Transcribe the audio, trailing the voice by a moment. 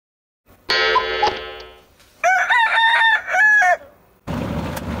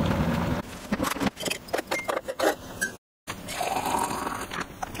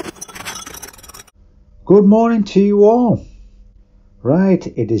Good morning to you all. Right,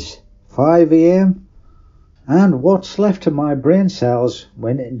 it is 5 AM and what's left of my brain cells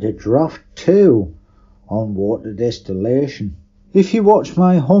went into draft 2 on water distillation. If you watch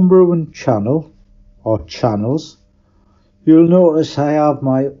my homebrewing channel or channels, you'll notice I have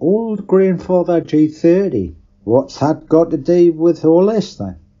my old Grainfather G30. What's that got to do with all this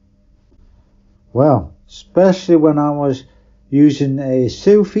then? Well, especially when I was using a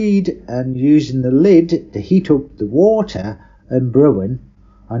sous vide and using the lid to heat up the water and brewing,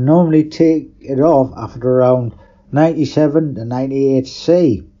 I normally take it off after around 97 to 98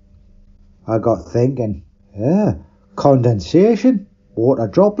 C. I got thinking, condensation, water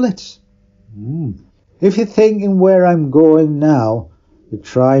droplets. If you're thinking where I'm going now, to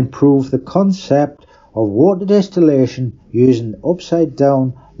try and prove the concept of water distillation using the upside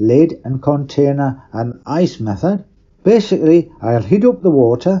down lid and container and ice method, basically I'll heat up the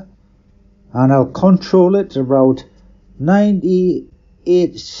water and I'll control it to about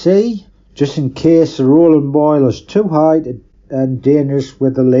 98 C, just in case the rolling boiler's too high and dangerous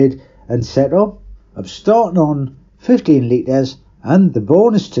with the lid and setup. I'm starting on 15 litres, and the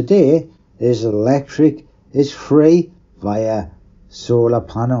bonus today is electric is free via solar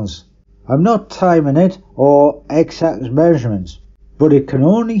panels. I'm not timing it or exact measurements, but it can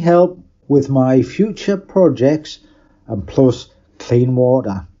only help with my future projects and plus clean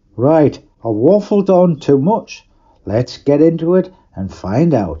water. Right, I've waffled on too much. Let's get into it and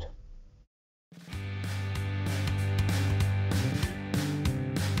find out.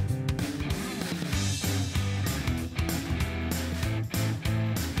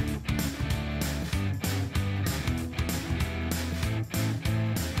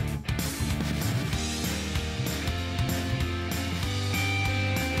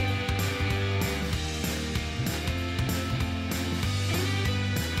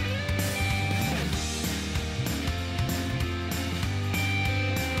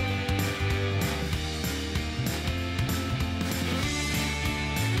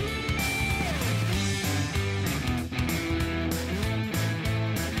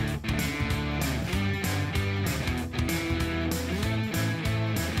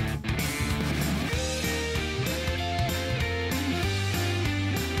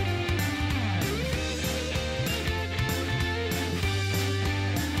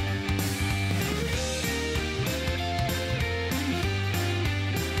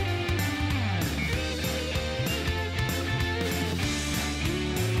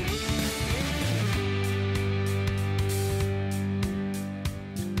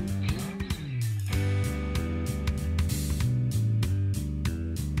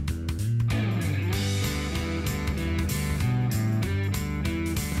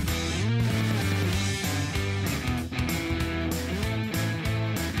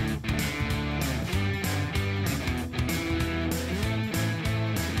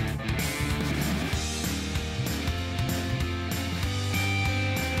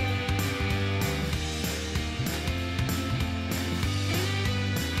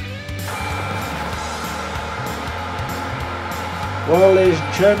 Well, ladies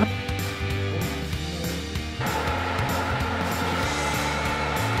and gentlemen,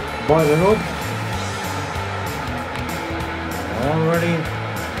 boiling up. Already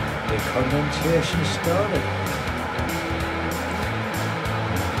the condensation started.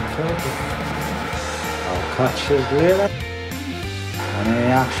 I'll catch this later, and any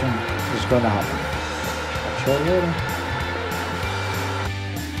action is going to happen. Catch you later.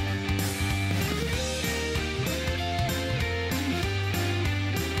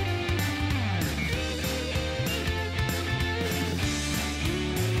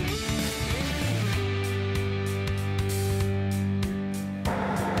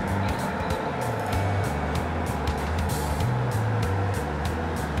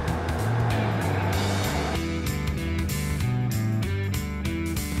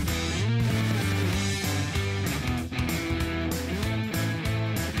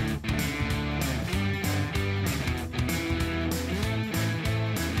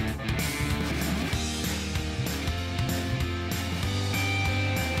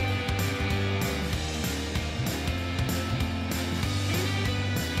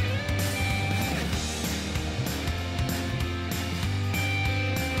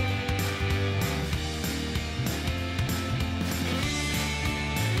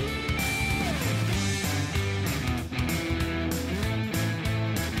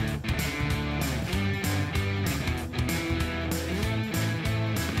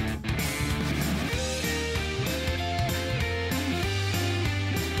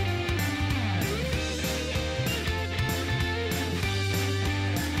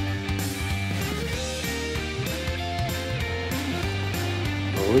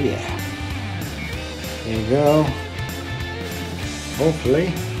 Oh yeah. Here you go.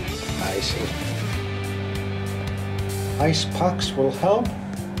 Hopefully ice packs will help,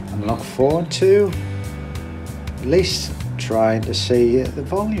 and look forward to at least trying to see the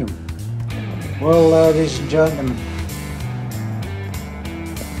volume. Well, ladies and gentlemen,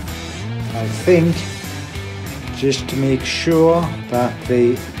 I think just to make sure that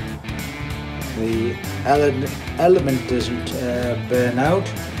the element doesn't burn out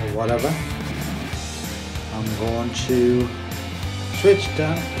or whatever, I'm going to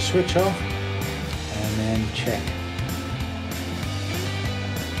switch off and then check.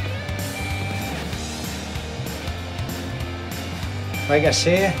 Like I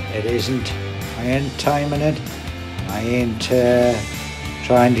say, I ain't timing it, I ain't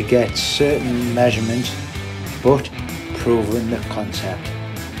trying to get certain measurements, but proving the concept.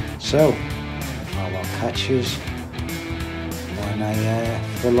 So I will catch you when I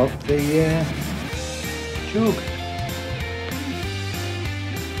fill up the jug.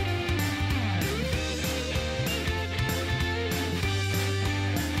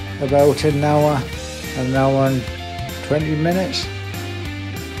 About an hour and 20 minutes.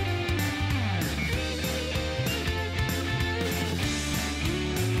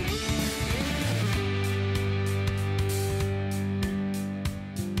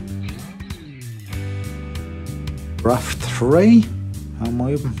 Draft 3, and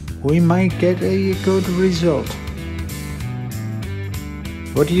we might get a good result.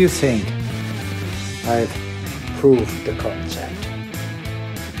 What do you think? I've proved the concept.